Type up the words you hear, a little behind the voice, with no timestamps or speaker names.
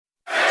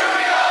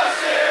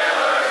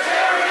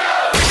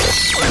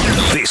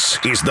This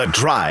is The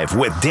Drive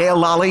with Dale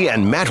Lally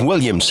and Matt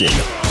Williamson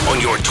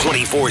on your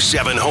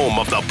 24/7 home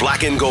of the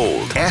black and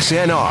gold.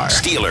 SNR,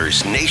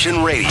 Steelers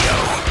Nation Radio.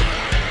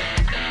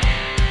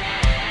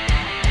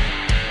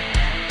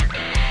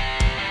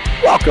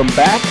 Welcome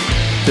back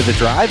to The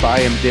Drive. I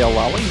am Dale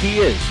Lally. He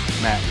is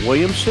Matt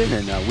Williamson,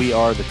 and we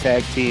are the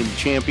tag team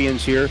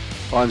champions here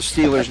on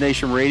Steelers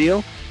Nation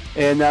Radio.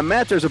 And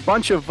Matt, there's a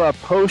bunch of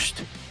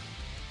post-combine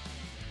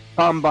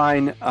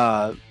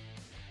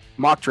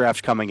mock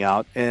drafts coming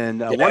out,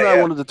 and one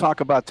I wanted to talk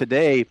about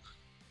today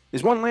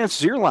is one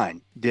Lance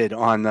Zierlein did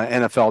on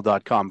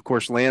NFL.com. Of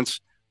course,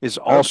 Lance is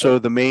also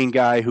the main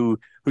guy who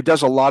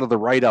does a lot of the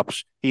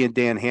write-ups. He and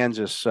Dan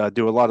Hansis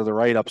do a lot of the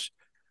write-ups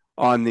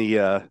on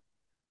the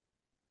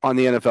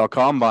NFL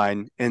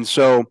Combine. And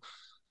so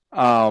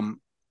I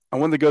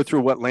wanted to go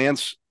through what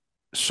Lance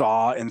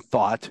saw and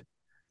thought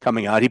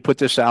coming out. He put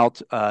this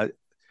out.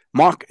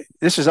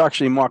 This is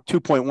actually mock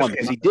 2.1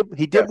 because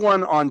he did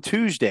one on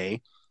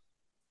Tuesday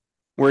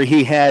where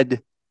he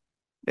had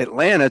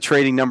Atlanta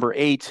trading number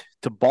 8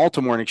 to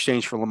Baltimore in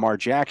exchange for Lamar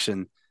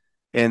Jackson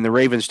and the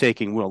Ravens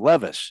taking Will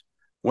Levis.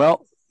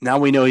 Well, now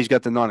we know he's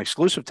got the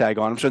non-exclusive tag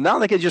on him, so now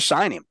they can just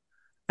sign him.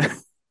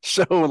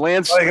 So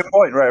Lance, good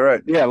point.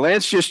 Right. Yeah,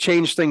 Lance just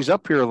changed things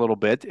up here a little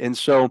bit, and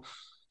so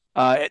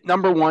at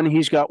number 1,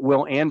 he's got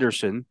Will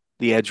Anderson,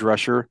 the edge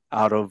rusher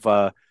out of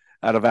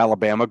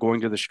Alabama,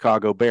 going to the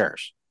Chicago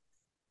Bears.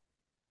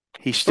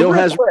 He still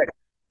has,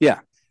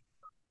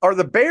 Are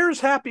the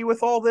Bears happy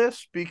with all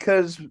this?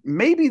 Because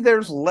maybe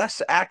there's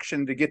less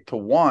action to get to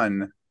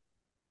 1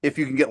 if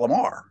you can get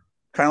Lamar,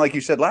 kind of like you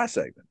said last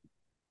segment.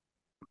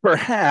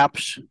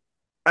 Perhaps.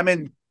 I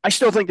mean, I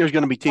still think there's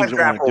going to be teams that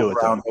want to do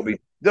it.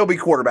 They'll be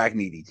quarterback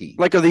needy teams.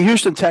 Like, are the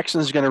Houston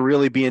Texans going to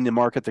really be in the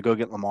market to go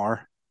get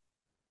Lamar?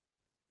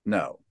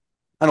 No.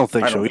 I don't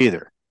think so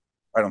either.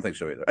 I don't think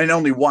so either. And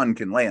only 1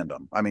 can land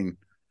them. I mean,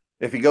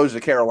 if he goes to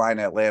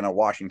Carolina, Atlanta,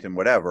 Washington,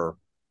 whatever,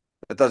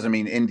 that doesn't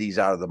mean Indy's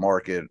out of the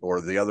market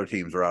or the other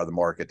teams are out of the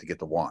market to get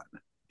the 1.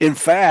 In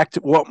fact,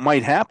 what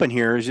might happen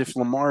here is if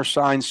Lamar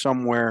signs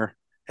somewhere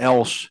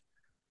else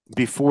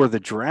before the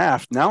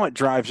draft, now it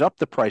drives up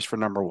the price for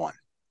number 1.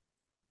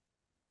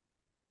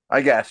 I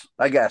guess,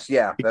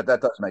 yeah,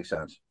 that does make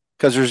sense.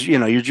 Because there's,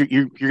 you're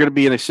going to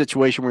be in a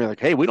situation where you're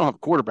like, hey, we don't have a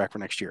quarterback for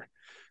next year.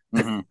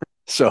 Mm-hmm.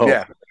 So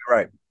yeah,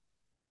 right.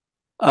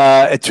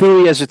 At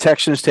 2, he has the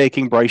Texans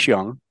taking Bryce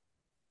Young.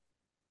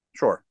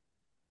 Sure.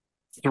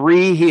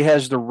 3, he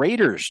has the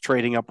Raiders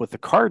trading up with the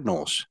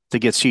Cardinals to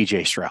get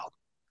C.J. Stroud.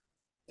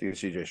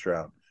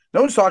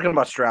 No one's talking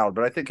about Stroud,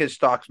 but I think his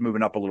stock's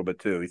moving up a little bit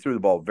too. He threw the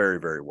ball very,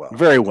 very well.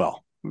 Very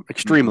well.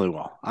 Extremely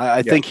well.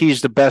 I think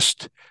he's the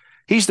best.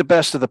 He's the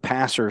best of the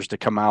passers to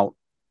come out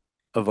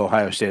of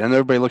Ohio State. And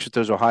everybody looks at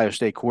those Ohio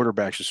State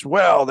quarterbacks and says,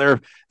 well,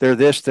 they're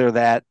this, they're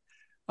that.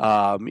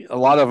 A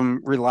lot of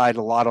them relied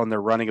a lot on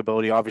their running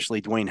ability.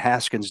 Obviously, Dwayne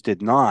Haskins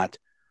did not.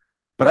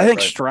 But I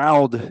think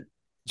Stroud,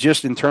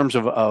 just in terms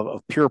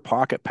of pure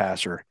pocket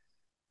passer,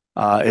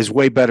 is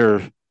way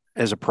better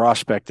as a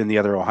prospect than the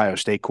other Ohio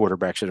State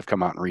quarterbacks that have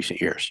come out in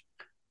recent years.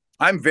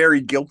 I'm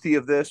very guilty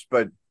of this,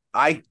 but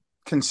I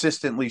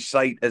consistently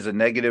cite as a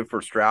negative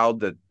for Stroud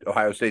that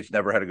Ohio State's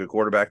never had a good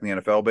quarterback in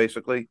the NFL,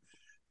 basically.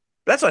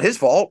 That's not his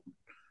fault.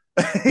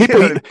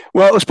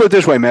 Well, let's put it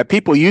this way, Matt.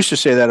 People used to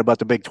say that about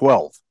the Big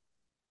 12.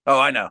 Oh,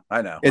 I know.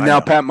 And now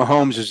Pat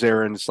Mahomes is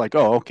there, and it's like,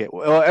 oh, okay.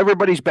 Well,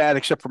 everybody's bad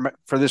except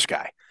for this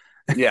guy.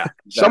 Yeah.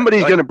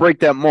 Somebody's going to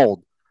break that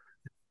mold.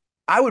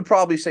 I would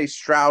probably say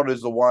Stroud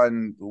is the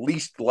one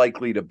least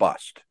likely to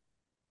bust.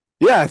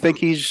 Yeah, I think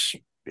he's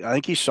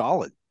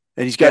solid.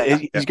 And he's got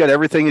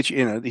everything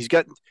that he's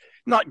got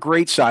not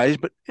great size,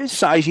 but his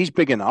size, he's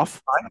big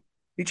enough.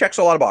 He checks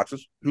a lot of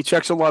boxes.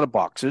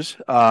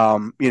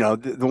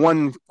 The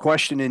one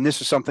question, and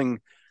this is something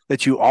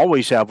that you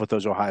always have with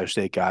those Ohio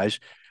State guys,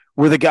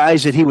 were the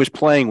guys that he was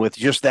playing with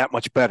just that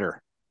much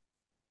better?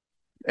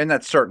 And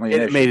that's certainly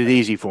it made it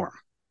easy for him.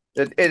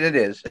 It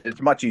is.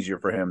 It's much easier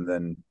for him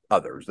than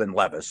others, than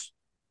Levis.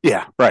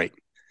 Yeah, right.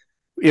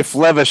 If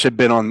Levis had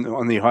been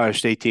on the Ohio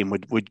State team,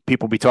 would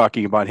people be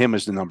talking about him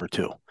as the number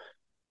 2?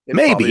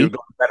 Maybe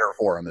better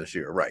for him this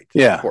year, right?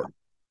 Yeah.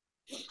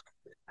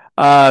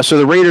 So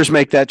the Raiders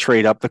make that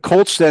trade up. The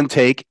Colts then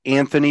take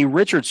Anthony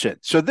Richardson.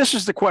 So this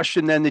is the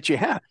question then that you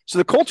have. So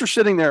the Colts are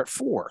sitting there at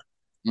 4.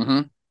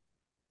 Mm-hmm.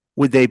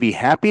 Would they be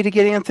happy to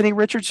get Anthony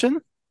Richardson?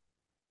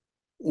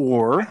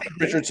 Or I think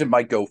Richardson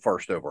might go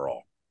first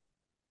overall.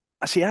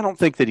 See, I don't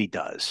think that he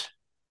does.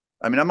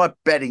 I mean, I'm not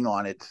betting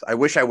on it. I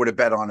wish I would have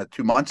bet on it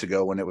 2 months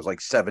ago when it was like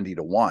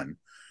 70-1.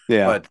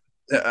 Yeah. But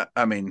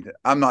I mean,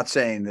 I'm not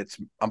saying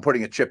I'm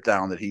putting a chip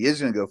down that he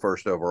is going to go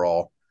first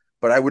overall,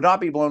 but I would not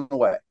be blown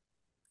away.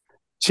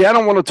 See, I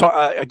don't want to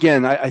talk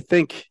again. I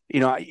think,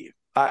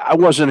 I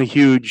wasn't a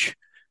huge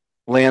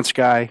Lance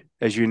guy,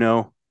 as you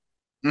know.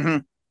 Mm-hmm.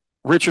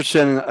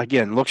 Richardson,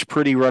 again, looks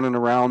pretty running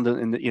around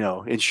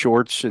in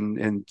shorts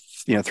and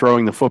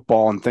throwing the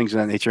football and things of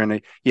that nature.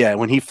 And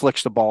when he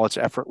flicks the ball, it's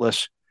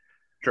effortless.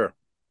 Sure.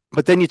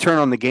 But then you turn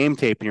on the game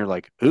tape and you're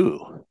like,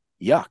 ooh,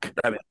 yuck.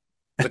 I mean,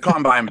 the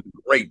combine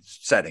great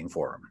setting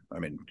for him. I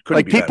mean,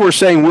 like people were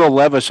saying Will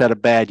Levis had a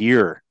bad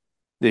year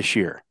this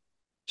year.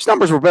 His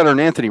numbers were better than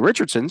Anthony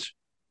Richardson's.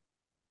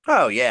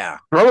 Oh, yeah.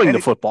 Throwing the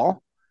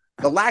football.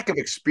 The lack of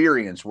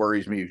experience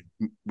worries me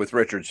with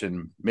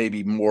Richardson,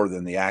 maybe more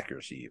than the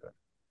accuracy even.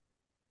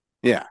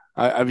 Yeah.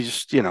 I was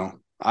just,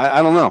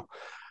 I don't know.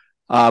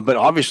 But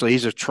obviously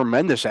he's a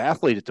tremendous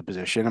athlete at the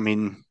position. I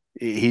mean,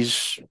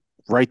 he's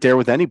right there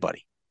with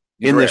anybody.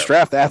 In this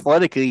draft,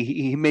 athletically,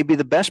 he may be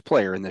the best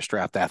player in this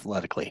draft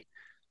athletically.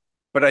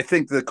 But I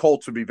think the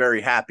Colts would be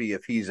very happy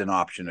if he's an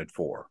option at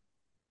 4.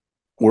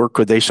 Or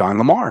could they sign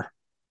Lamar?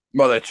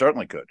 Well, they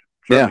certainly could.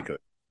 Could.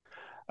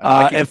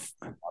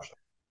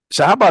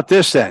 So how about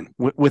this then?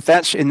 With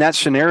that, in that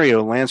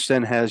scenario, Lance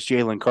then has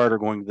Jalen Carter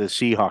going to the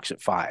Seahawks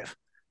at 5.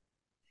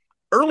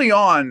 Early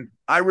on,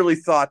 I really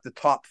thought the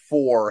top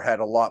 4 had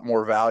a lot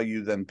more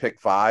value than pick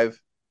 5.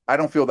 I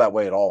don't feel that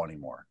way at all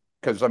anymore.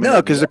 Because the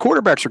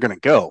quarterbacks are going to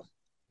go.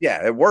 Yeah,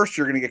 at worst,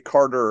 you're going to get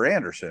Carter or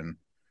Anderson.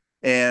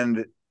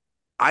 And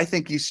I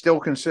think you still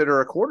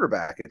consider a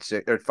quarterback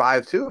at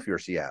 5 too if you're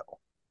Seattle.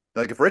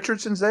 Like if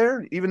Richardson's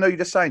there, even though you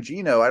just signed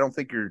Geno, I don't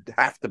think you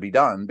have to be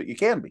done, but you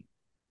can be.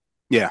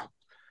 Yeah.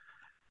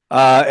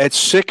 At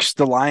 6,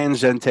 the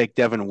Lions then take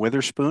Devin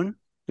Witherspoon,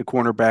 the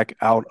cornerback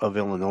out of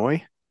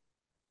Illinois.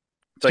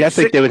 I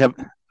think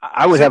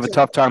I would have a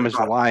tough time as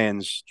the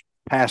Lions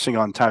passing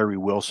on Tyree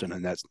Wilson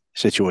in that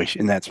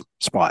situation, in that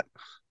spot.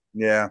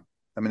 Yeah.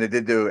 I mean, they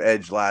did do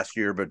edge last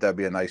year, but that'd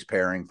be a nice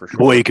pairing for sure.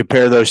 Boy, you could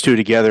pair those two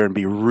together and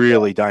be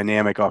really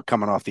dynamic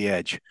coming off the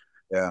edge.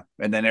 Yeah.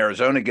 And then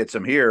Arizona gets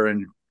them here,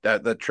 and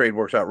that trade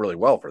works out really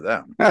well for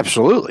them.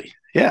 Absolutely.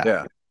 Yeah.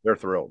 Yeah. They're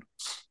thrilled.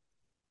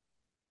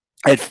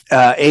 At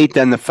 8,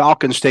 then the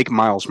Falcons take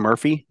Miles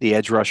Murphy, the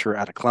edge rusher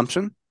out of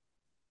Clemson.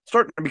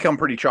 Starting to become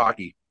pretty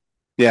chalky.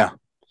 Yeah.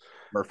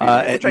 Murphy.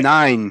 At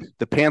 9,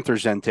 the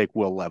Panthers then take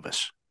Will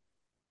Levis.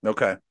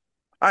 Okay.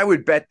 I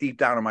would bet deep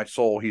down in my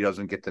soul he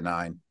doesn't get to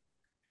 9.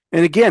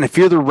 And again, if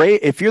you're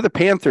the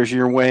Panthers,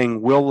 you're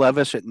weighing Will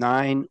Levis at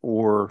 9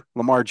 or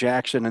Lamar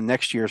Jackson in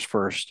next year's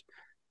first.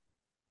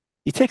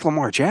 You take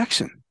Lamar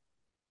Jackson.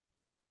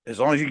 As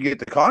long as you can get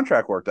the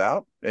contract worked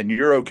out and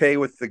you're okay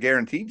with the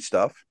guaranteed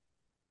stuff,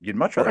 you'd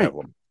much rather have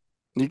them.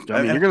 You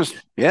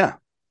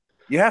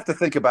have to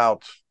think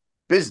about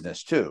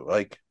business too.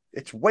 Like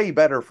it's way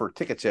better for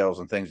ticket sales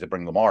and things to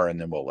bring Lamar in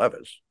than Will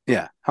Levis.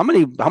 Yeah. How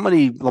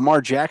many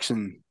Lamar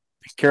Jackson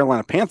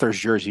Carolina Panthers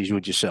jerseys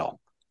would you sell?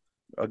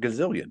 A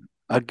gazillion.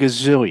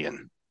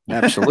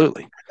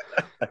 Absolutely.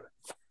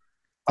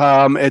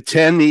 At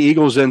 10, the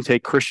Eagles then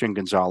take Christian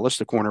Gonzalez,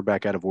 the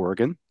cornerback out of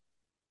Oregon.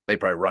 They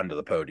probably run to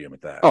the podium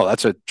at that. Oh,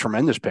 that's a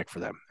tremendous pick for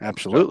them.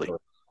 Absolutely. For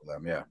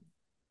them, yeah.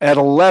 At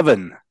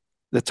 11,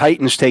 the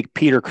Titans take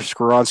Peter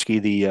Skoronski,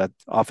 the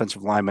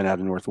offensive lineman out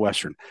of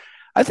Northwestern.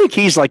 I think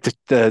he's like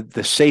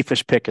the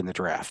safest pick in the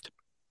draft.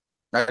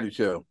 I do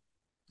too.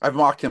 I've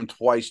mocked him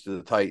twice to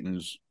the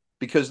Titans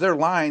because their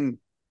line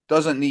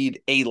doesn't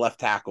need a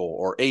left tackle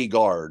or a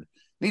guard.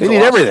 They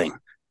need everything.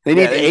 They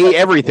need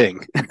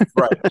everything.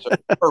 Right. So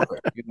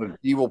perfect.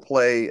 He will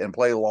play and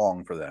play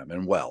long for them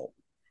and well.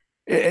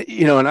 And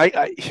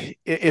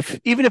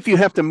even if you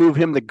have to move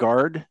him to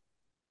guard,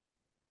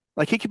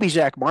 like he could be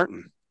Zach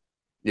Martin.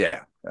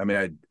 Yeah. I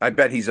mean, I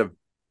bet he's I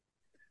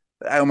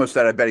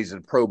bet he's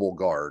a Pro Bowl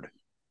guard.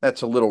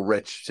 That's a little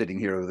rich sitting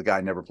here with a guy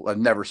I've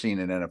never seen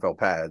in NFL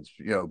pads,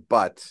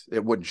 but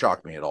it wouldn't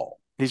shock me at all.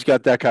 He's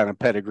got that kind of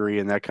pedigree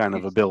and that kind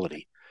of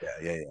ability.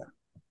 Yeah.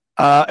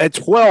 At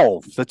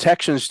 12, the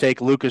Texans take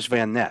Lucas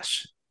Van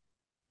Ness.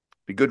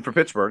 Be good for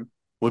Pittsburgh.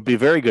 Would be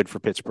very good for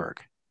Pittsburgh.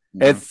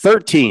 Mm-hmm. At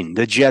 13,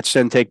 the Jets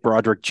then take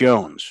Broderick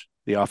Jones,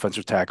 the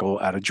offensive tackle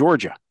out of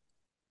Georgia.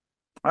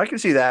 I can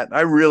see that.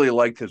 I really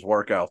liked his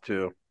workout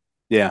too.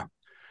 Yeah.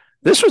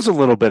 This was a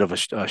little bit of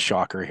a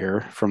shocker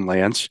here from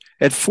Lance.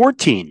 At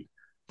 14,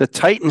 the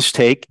Titans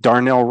take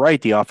Darnell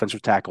Wright, the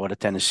offensive tackle out of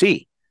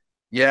Tennessee.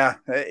 Yeah,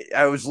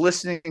 I was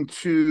listening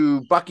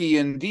to Bucky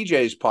and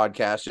DJ's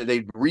podcast. They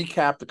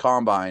recapped the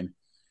combine,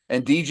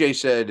 and DJ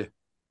said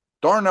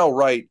Darnell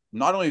Wright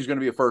not only is going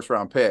to be a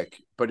first-round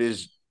pick, but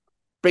is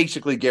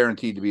basically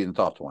guaranteed to be in the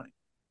top 20.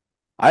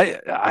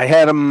 I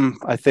had him,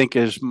 I think,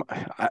 I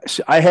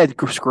had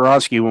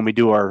Skoronski when we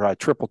do our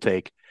triple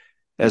take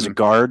as a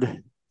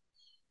guard.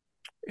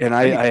 And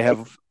I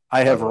have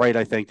Wright,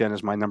 I think, then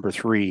as my number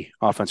 3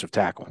 offensive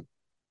tackle.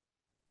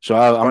 So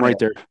I'm right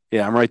there.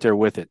 Yeah, I'm right there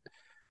with it.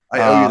 I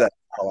owe you that.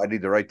 I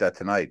need to write that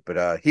tonight.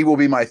 But he will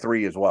be my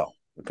 3 as well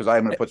because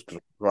I'm going to put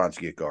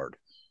Skoronski at guard.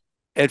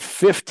 At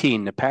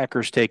 15, the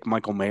Packers take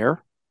Michael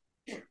Mayer,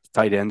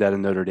 tight end out of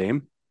Notre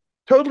Dame.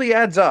 Totally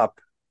adds up.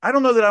 I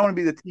don't know that I want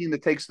to be the team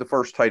that takes the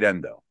first tight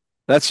end, though.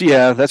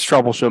 That's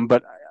troublesome.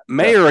 But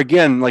Mayer,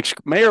 again, like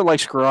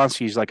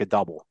Skoronski, is like a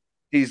double.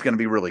 He's going to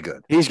be really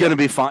good. He's going to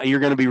be fine. You're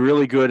going to be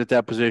really good at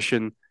that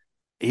position.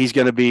 He's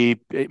going to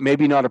be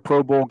maybe not a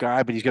Pro Bowl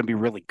guy, but he's going to be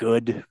really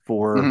good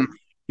for,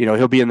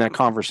 he'll be in that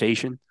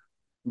conversation.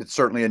 It's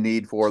certainly a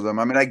need for them.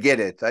 I mean, I get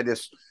it. I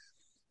just,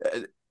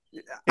 and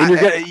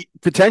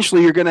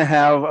you're going to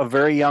have a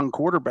very young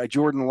quarterback,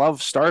 Jordan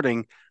Love,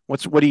 starting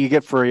What do you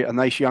get for a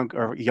nice young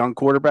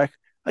quarterback?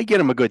 I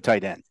get him a good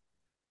tight end.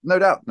 No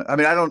doubt. I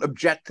mean, I don't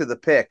object to the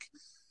pick.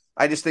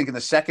 I just think in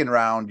the second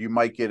round, you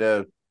might get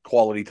a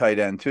quality tight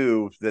end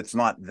too. That's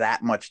not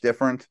that much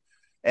different.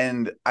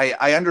 And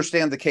I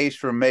understand the case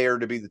for Mayer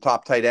to be the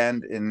top tight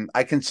end. And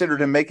I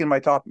considered him making my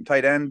top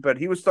tight end, but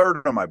he was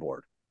third on my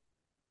board.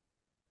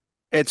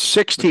 At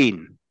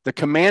 16, the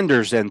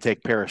Commanders then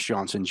take Paris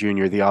Johnson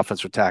Jr., the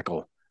offensive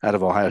tackle out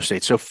of Ohio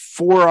State. So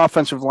 4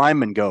 offensive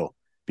linemen go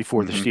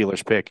before the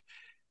Steelers pick.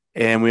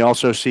 And we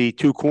also see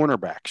 2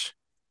 cornerbacks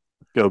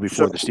go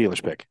before the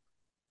Steelers pick.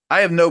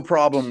 I have no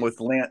problem with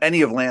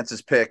any of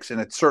Lance's picks,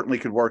 and it certainly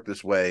could work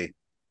this way.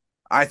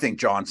 I think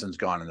Johnson's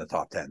gone in the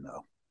top 10,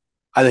 though.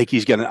 I think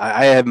he's going to –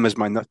 I have him as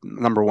my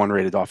number 1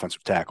 rated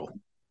offensive tackle.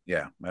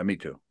 Yeah, me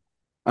too.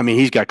 I mean,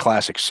 he's got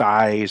classic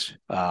size,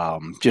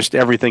 just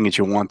everything that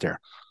you want there.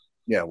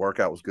 Yeah,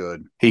 workout was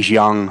good. He's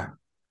young.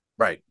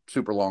 Right.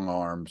 Super long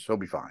arms. He'll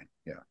be fine.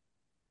 Yeah.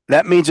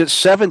 That means at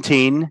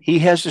 17, he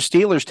has the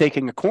Steelers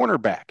taking a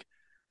cornerback.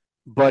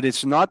 But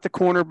it's not the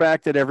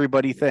cornerback that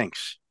everybody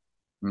thinks.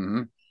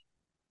 Mm-hmm.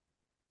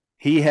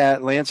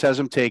 Lance has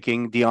him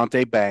taking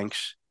Deonte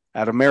Banks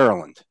out of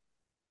Maryland.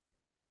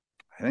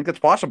 I think it's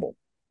possible.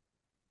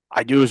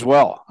 I do as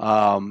well.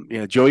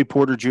 Joey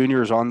Porter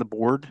Jr. is on the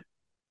board,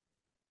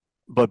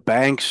 but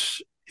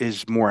Banks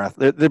is more.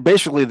 They're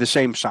basically the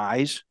same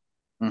size.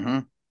 Mm-hmm.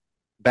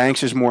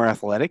 Banks is more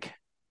athletic.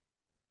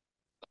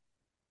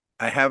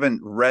 I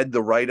haven't read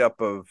the write-up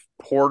of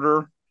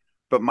Porter,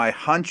 but my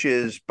hunch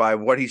is, by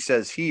what he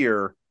says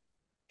here,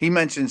 he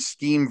mentions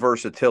scheme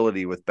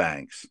versatility with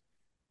Banks.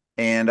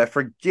 And I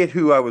forget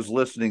who I was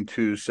listening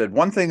to said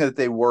one thing that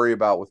they worry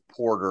about with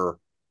Porter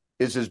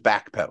is his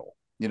back pedal.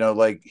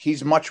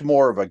 He's much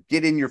more of a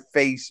get in your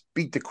face,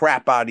 beat the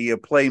crap out of you,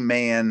 play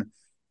man,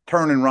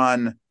 turn and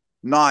run,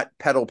 not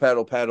pedal,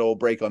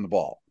 break on the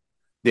ball.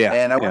 Yeah.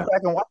 And I went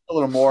back and watched a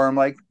little more. I'm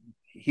like,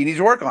 he needs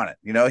to work on it.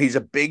 He's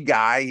a big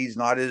guy. He's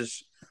not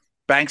as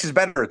Banks is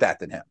better at that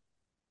than him.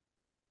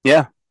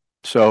 Yeah.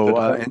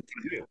 So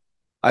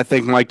I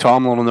think Mike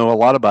Tomlin will know a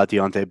lot about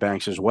Deonte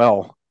Banks as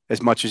well,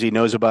 as much as he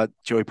knows about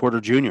Joey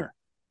Porter Jr.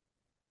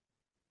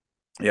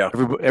 Yeah.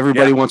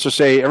 Everybody wants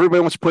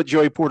to put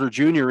Joey Porter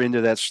Jr.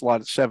 into that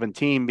slot at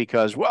 17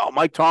 because,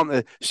 Mike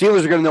Tomlin, the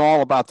Steelers are going to know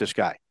all about this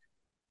guy.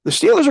 The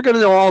Steelers are going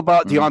to know all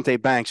about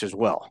Deonte Banks as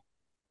well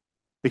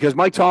because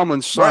Mike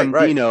Tomlin's son,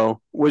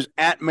 Dino, was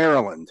at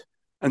Maryland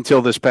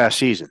until this past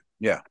season.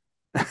 Yeah.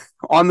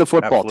 On the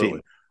football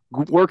team,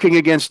 working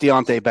against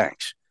Deonte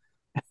Banks.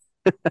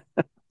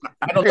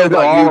 I don't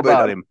know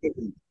about him.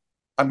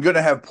 I'm going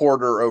to have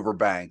Porter over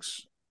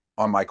Banks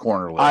on my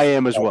corner list. I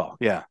am as well.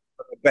 Yeah.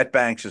 I bet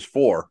Banks is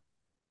 4.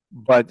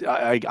 But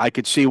I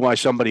could see why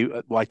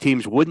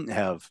teams wouldn't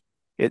have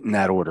it in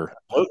that order.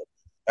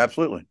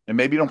 Absolutely. And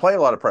maybe you don't play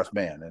a lot of press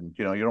man and,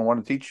 you don't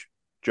want to teach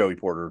Joey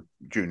Porter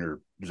Jr.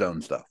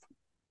 zone stuff.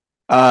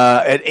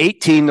 At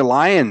 18, the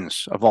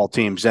Lions, of all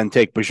teams, then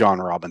take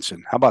Bijan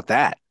Robinson. How about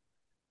that?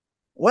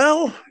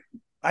 Well,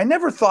 I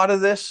never thought of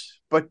this,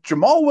 but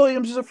Jamal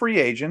Williams is a free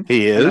agent.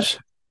 He is.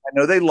 I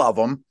know they love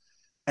him,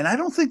 and I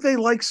don't think they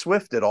like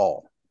Swift at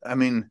all. I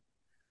mean,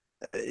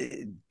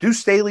 Deuce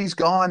Staley's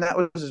gone. That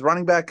was his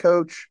running back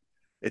coach.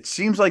 It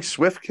seems like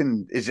Swift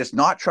is just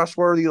not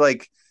trustworthy.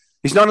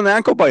 He's not an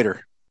ankle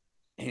biter.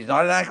 He's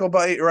not an ankle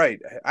biter, right?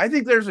 I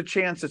think there's a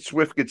chance that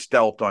Swift gets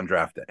dealt on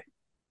draft day.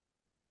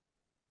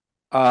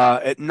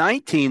 At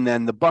 19,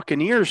 then the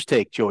Buccaneers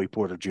take Joey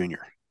Porter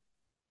Jr.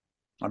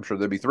 I'm sure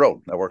they'd be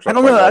thrilled. That works. I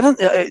don't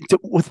know.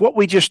 With what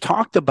we just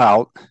talked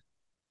about,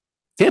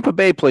 Tampa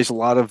Bay plays a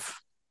lot of.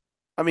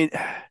 I mean,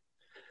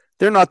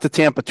 they're not the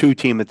Tampa 2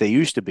 team that they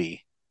used to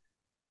be.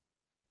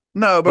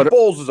 No, but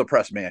Bowles is a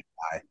press man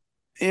guy.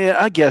 Yeah,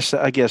 I guess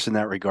in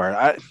that regard,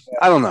 I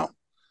don't know.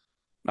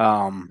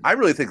 I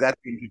really think that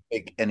team could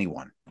take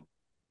anyone.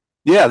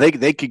 Yeah,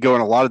 they could go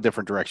in a lot of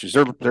different directions.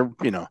 They're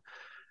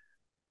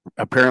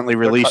apparently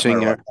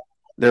releasing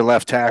their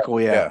left tackle.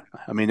 Yeah.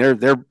 I mean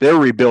they're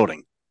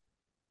rebuilding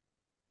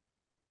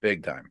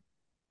big time.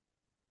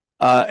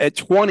 At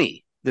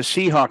 20, the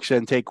Seahawks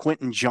then take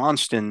Quentin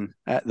Johnston,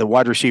 the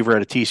wide receiver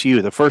out of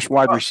TCU, the first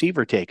wide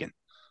receiver taken.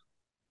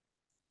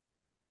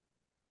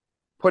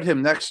 Put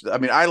him next. I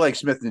mean, I like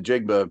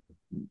Smith-Njigba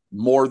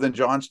more than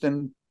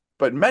Johnston,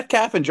 but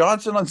Metcalf and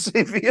Johnson on the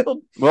same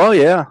field. Well,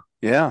 yeah.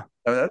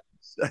 I mean,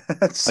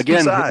 that's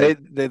again,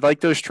 they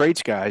like those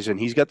traits, guys, and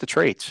he's got the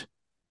traits.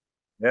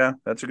 Yeah,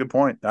 that's a good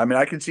point. I mean,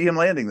 I can see him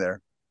landing there.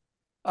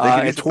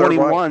 At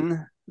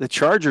 21, the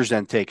Chargers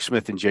then take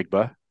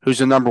Smith-Njigba, who's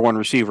the number 1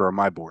 receiver on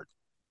my board,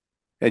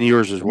 and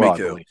yours as well. Me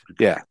too.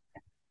 Yeah,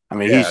 I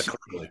mean,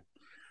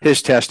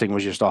 his testing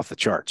was just off the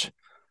charts.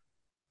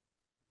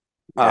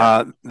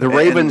 The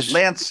Ravens. And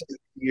Lance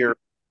here.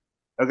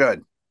 Oh, go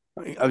ahead.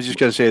 I was just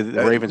going to say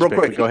the Ravens. Real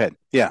quick. Go ahead.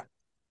 Yeah.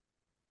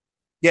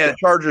 Yeah, the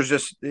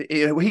Chargers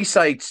he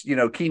cites,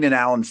 Keenan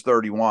Allen's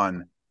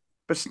 31,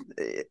 but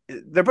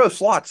they're both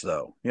slots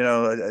though.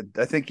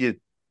 I think you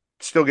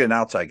still get an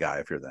outside guy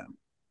if you're them.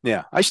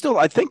 Yeah, I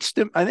think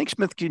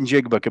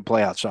Smith-Njigba could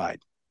play outside.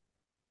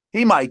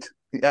 He might.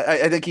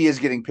 I think he is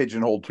getting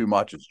pigeonholed too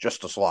much. It's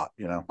just a slot,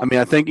 you know. I mean,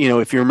 I think,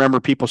 if you remember,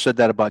 people said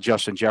that about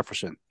Justin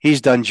Jefferson.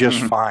 He's done just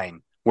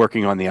fine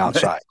working on the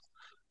outside.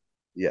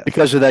 Yes.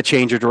 Because of that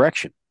change of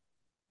direction.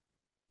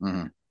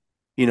 Mm-hmm.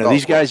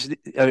 These guys,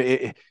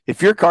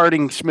 if you're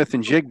guarding Smith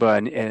and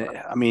Jigba, and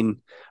I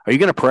mean, are you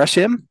going to press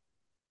him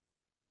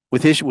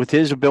with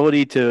his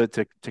ability to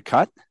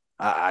cut?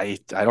 I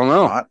don't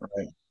know. Not,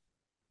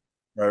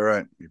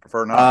 right. You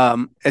prefer not.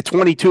 At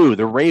 22,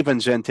 the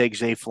Ravens then take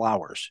Zay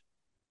Flowers.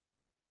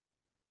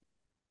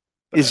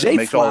 It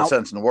makes all the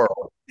sense in the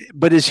world.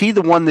 But is he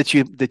the one that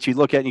you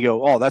look at and you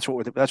go, oh, that's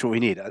what we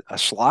need, a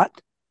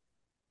slot?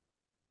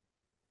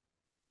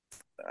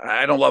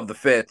 I don't love the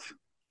fit.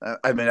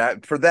 I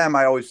mean, for them,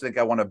 I always think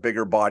I want a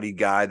bigger body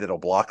guy that'll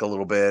block a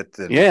little bit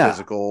and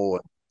physical,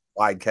 and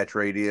wide catch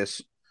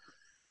radius.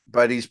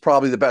 But he's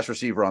probably the best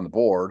receiver on the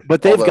board.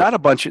 But they've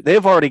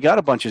already got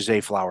a bunch of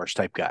Zay Flowers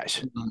type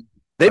guys.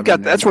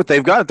 Mm-hmm. That's what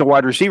they've got at the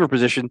wide receiver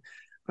position.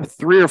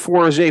 3 or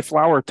 4 Zay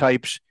Flower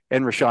types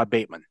and Rashad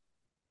Bateman.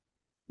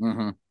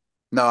 Mm-hmm.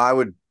 No, I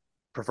would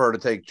prefer to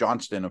take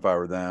Johnston if I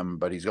were them,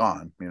 but he's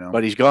gone,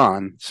 But he's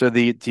gone. So do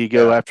you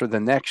go after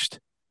the next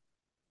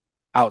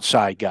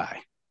outside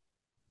guy?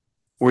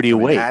 Where do you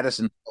wait?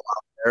 Addison's still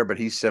out there, but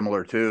he's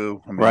similar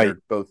too. I mean, right.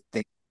 They're both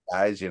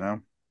guys,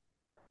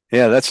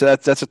 Yeah, that's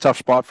a tough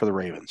spot for the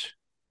Ravens.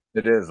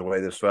 It is the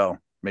way this fell.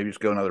 Maybe just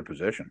go another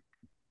position.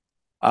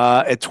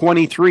 At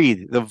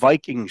 23, the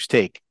Vikings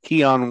take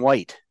Keon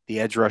White, the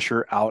edge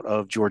rusher out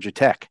of Georgia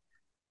Tech.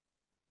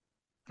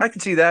 I can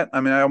see that.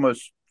 I mean, I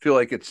almost feel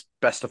like it's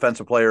best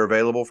defensive player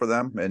available for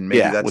them, and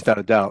maybe that's without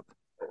a doubt.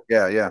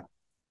 Yeah.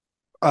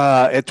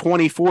 At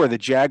 24, the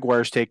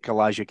Jaguars take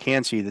Elijah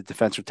Cansey, the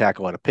defensive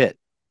tackle out of Pitt.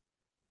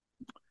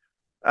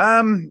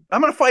 I'm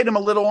going to fight him a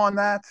little on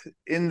that.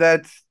 In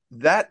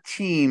that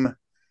team,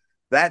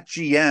 that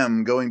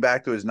GM going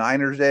back to his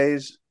Niners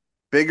days,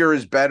 bigger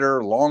is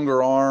better,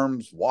 longer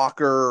arms,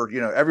 Walker,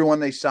 everyone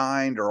they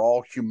signed are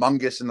all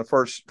humongous in the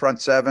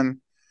front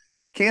seven.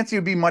 Cansey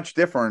would be much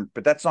different,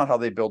 but that's not how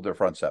they build their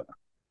front seven.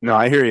 No,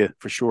 I hear you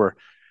for sure.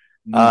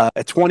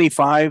 At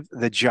 25,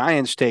 the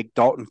Giants take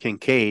Dalton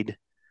Kincaid,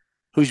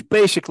 who's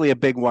basically a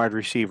big wide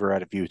receiver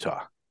out of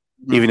Utah,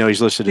 even though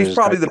he's listed as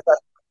probably the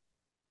best.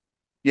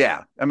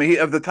 Yeah. I mean,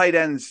 of the tight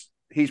ends,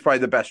 he's probably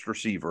the best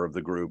receiver of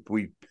the group.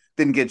 We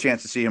didn't get a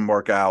chance to see him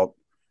work out.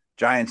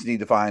 Giants need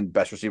to find the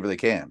best receiver they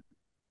can.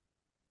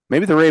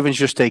 Maybe the Ravens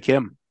just take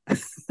him.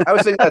 I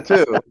was thinking that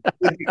too.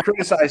 He'd be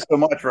criticized so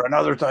much for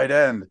another tight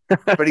end,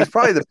 but he's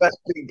probably the best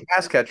big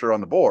pass catcher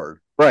on the board.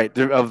 Right.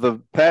 Of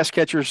the pass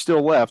catchers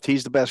still left,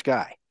 he's the best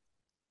guy.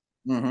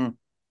 Mm-hmm.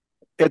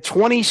 At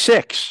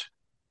 26,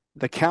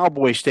 the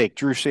Cowboys take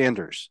Drew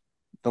Sanders,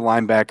 the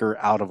linebacker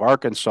out of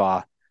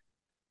Arkansas.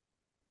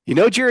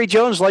 Jerry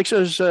Jones likes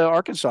those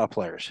Arkansas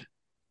players.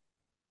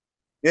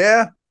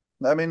 Yeah.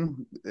 I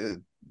mean,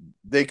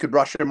 they could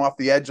rush him off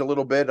the edge a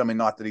little bit. I mean,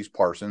 not that he's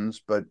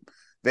Parsons, but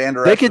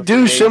Vander They could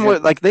do similar,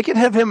 like they could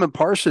have him and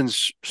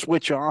Parsons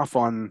switch off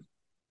on,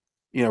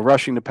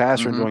 rushing the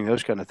passer and doing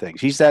those kind of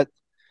things. He's that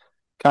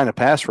kind of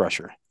pass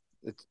rusher.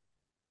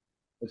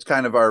 It's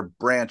kind of our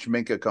Branch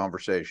Minka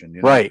conversation,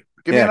 right?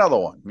 Give me another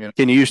one.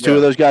 Can you use 2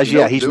 of those guys?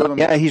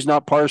 He's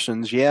not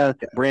Parsons. Yeah,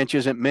 Branch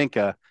isn't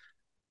Minka,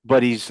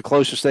 but he's the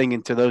closest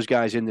thing to those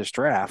guys in this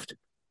draft.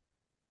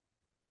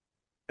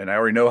 And I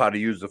already know how to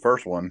use the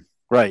first one.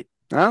 Right.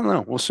 I don't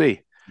know. We'll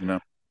see.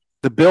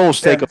 The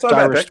Bills take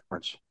Osiris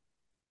Torrance.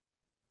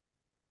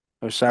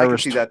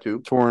 Osiris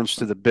Torrance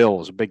to the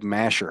Bills, a big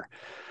masher.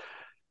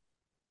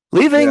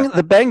 Leaving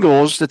the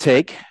Bengals to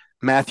take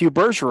Matthew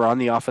Bergeron,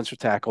 the offensive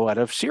tackle out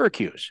of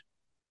Syracuse.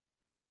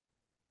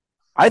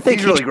 I think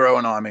he's really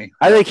growing on me.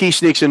 I think he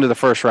sneaks into the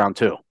first round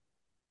too.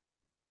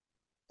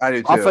 I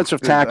do too.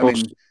 Offensive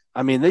tackles,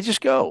 they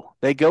just go.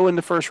 They go in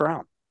the first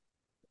round.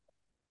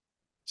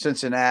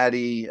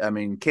 Cincinnati,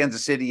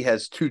 Kansas City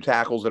has 2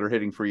 tackles that are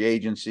hitting free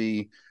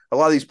agency. A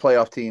lot of these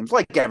playoff teams,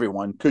 like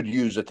everyone, could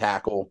use a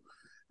tackle.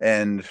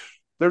 And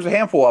there's a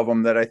handful of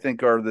them that I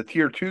think are the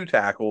tier 2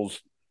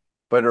 tackles,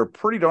 but are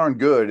pretty darn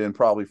good and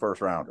probably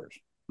first rounders.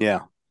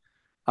 Yeah.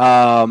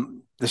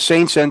 The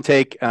Saints then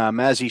take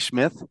Mazi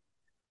Smith,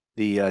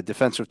 the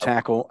defensive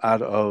tackle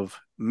out of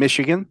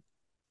Michigan.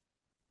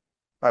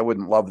 I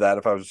wouldn't love that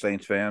if I was a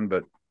Saints fan,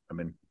 but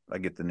I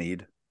get the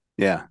need.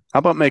 Yeah. How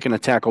about making a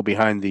tackle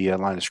behind the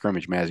line of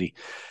scrimmage, Mazzy?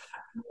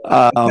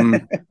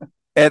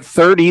 At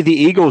 30, the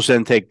Eagles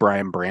then take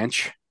Brian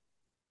Branch.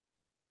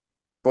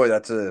 Boy,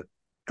 that's a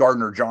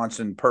Gardner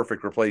Johnson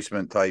perfect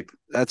replacement type.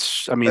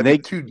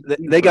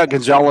 They got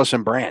Gonzalez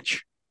and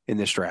Branch in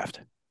this draft.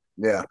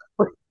 Yeah.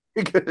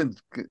 Pretty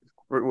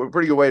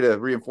good way to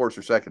reinforce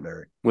your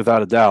secondary.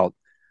 Without a doubt.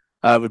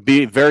 It would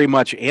be very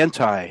much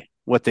anti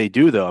what they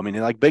do, though.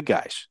 They like big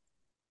guys.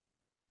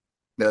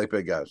 They like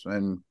big guys.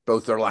 And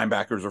both their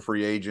linebackers are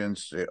free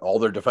agents. All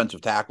their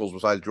defensive tackles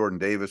besides Jordan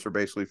Davis are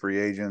basically free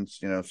agents,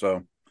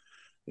 so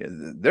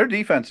their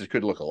defenses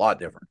could look a lot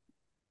different.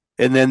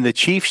 And then the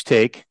Chiefs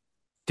take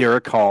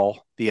Derek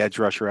Hall, the edge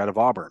rusher out of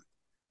Auburn.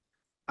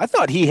 I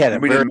thought he had a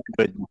very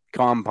good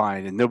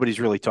combine, and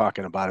nobody's really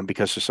talking about him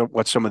because of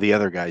what some of the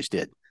other guys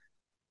did.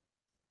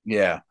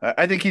 Yeah,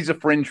 I think he's a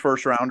fringe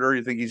first rounder.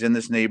 You think he's in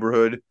this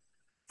neighborhood?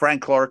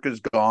 Frank Clark is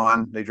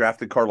gone. They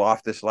drafted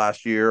Karlaftis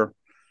last year.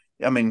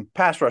 I mean,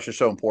 pass rush is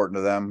so important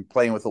to them.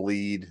 Playing with a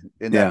lead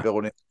in that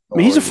building. I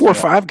mean, he's a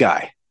 4-5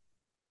 guy.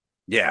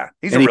 Yeah,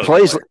 he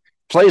plays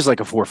like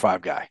a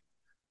 4-5 guy.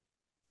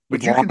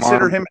 Would you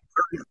consider him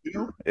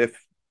if?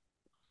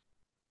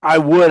 I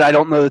would. I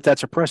don't know that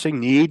that's a pressing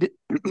need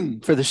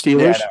for the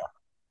Steelers. Yeah,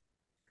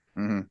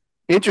 no. Mm-hmm.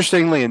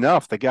 Interestingly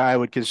enough, the guy I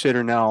would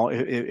consider now,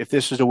 if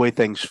this is the way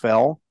things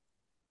fell,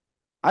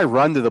 I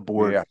run to the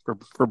board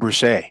for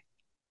Broussais.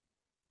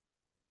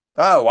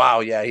 Oh,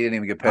 wow. Yeah, he didn't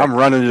even get picked. I'm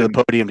running to the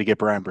podium to get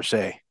Bryan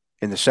Broussais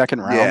in the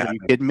second round. Yeah. Are you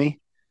kidding me?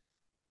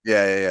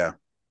 Yeah.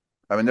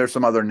 I mean, there's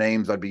some other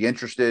names I'd be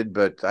interested,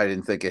 but I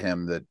didn't think of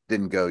him that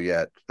didn't go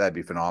yet. That'd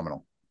be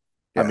phenomenal.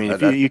 Yeah, I mean,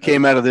 if you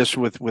came out of this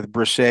with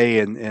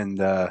Broussais and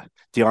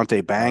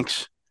Deonte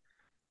Banks,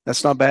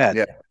 that's not bad.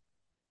 Yeah,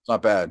 it's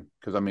not bad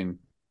because, I mean,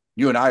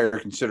 you and I are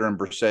considering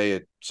Broussais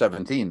at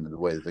 17 the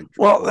way that.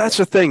 Well, that's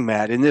the thing,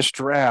 Matt. In this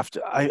draft,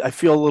 I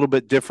feel a little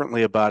bit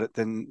differently about it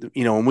than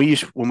when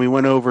we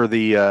went over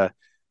the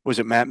was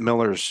it Matt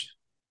Miller's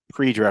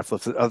pre-draft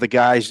list of the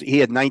guys. He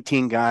had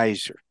 19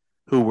 guys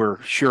who were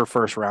sure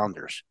first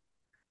rounders.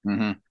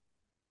 Mm-hmm.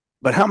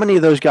 But how many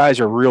of those guys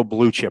are real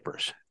blue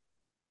chippers?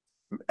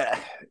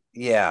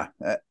 Yeah,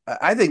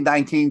 I think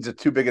 19 is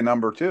too big a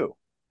number too.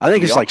 I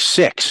think it's like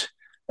 6.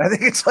 I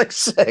think it's like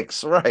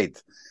 6, right?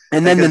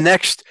 And then the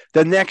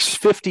next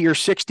 50 or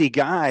 60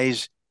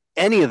 guys,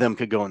 any of them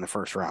could go in the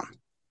first round.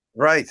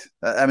 Right.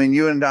 I mean,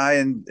 you and I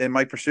and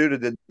Mike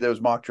Pursuta did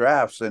those mock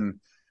drafts, and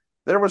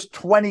there was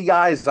 20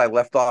 guys I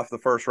left off the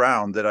first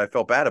round that I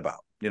felt bad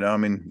about. I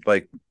mean,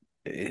 like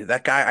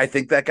that guy, I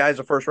think that guy's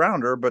a first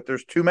rounder, but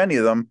there's too many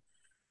of them.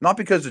 Not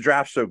because the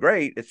draft's so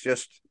great. It's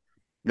just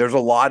there's a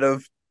lot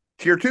of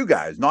tier 2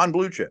 guys,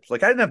 non-blue chips.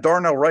 Like I didn't have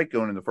Darnell Wright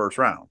going in the first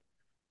round.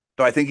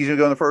 Do I think he's going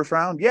to go in the first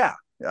round? Yeah.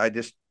 I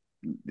just,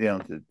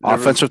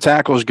 offensive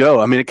tackles go.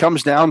 I mean, it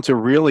comes down to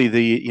really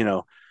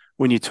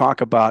when you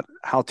talk about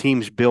how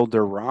teams build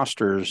their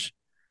rosters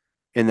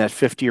in that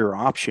 5th-year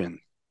option.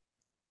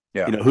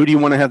 Yeah. Who do you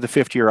want to have the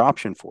 5th-year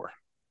option for?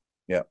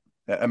 Yeah.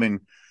 I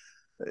mean,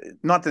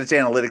 not that it's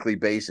analytically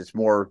based, it's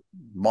more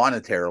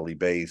monetarily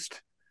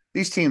based.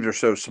 These teams are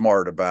so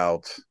smart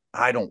about,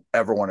 I don't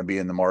ever want to be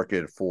in the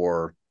market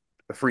for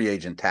a free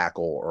agent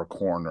tackle or a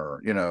corner,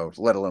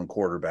 let alone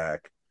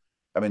quarterback.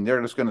 I mean,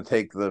 they're just going to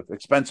take the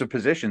expensive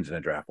positions in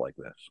a draft like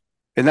this.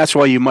 And that's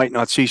why you might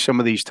not see some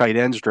of these tight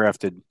ends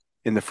drafted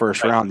in the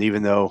first round,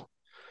 even though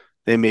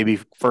they may be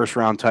first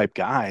round type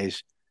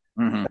guys.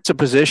 Mm-hmm. That's a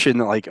position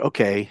that, like,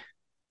 okay,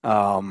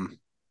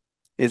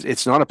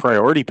 it's not a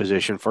priority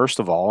position, first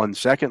of all. And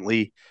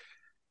secondly,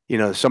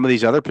 some of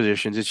these other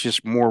positions, it's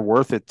just more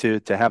worth it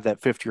to have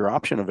that 5th-year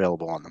option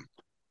available on them.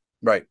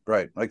 Right.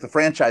 Like the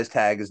franchise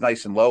tag is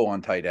nice and low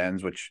on tight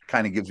ends, which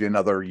kind of gives you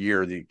another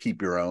year to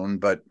keep your own,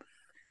 but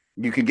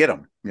you can get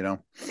them,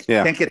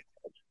 Yeah. Can't get it.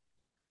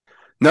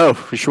 No,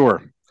 for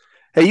sure.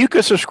 Hey, you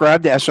could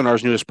subscribe to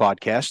SNR's newest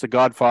podcast, The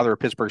Godfather of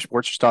Pittsburgh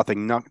Sports, just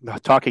talking nothing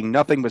but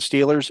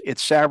Steelers.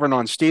 It's Savran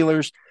on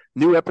Steelers.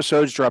 New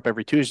episodes drop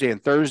every Tuesday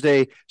and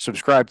Thursday.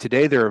 Subscribe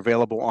today. They're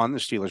available on the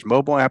Steelers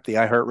mobile app, the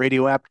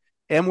iHeartRadio app,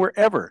 and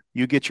wherever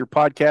you get your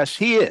podcasts.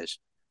 He is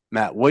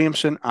Matt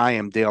Williamson. I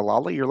am Dale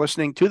Lally. You're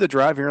listening to The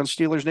Drive here on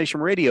Steelers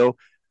Nation Radio.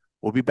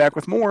 We'll be back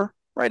with more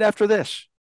right after this.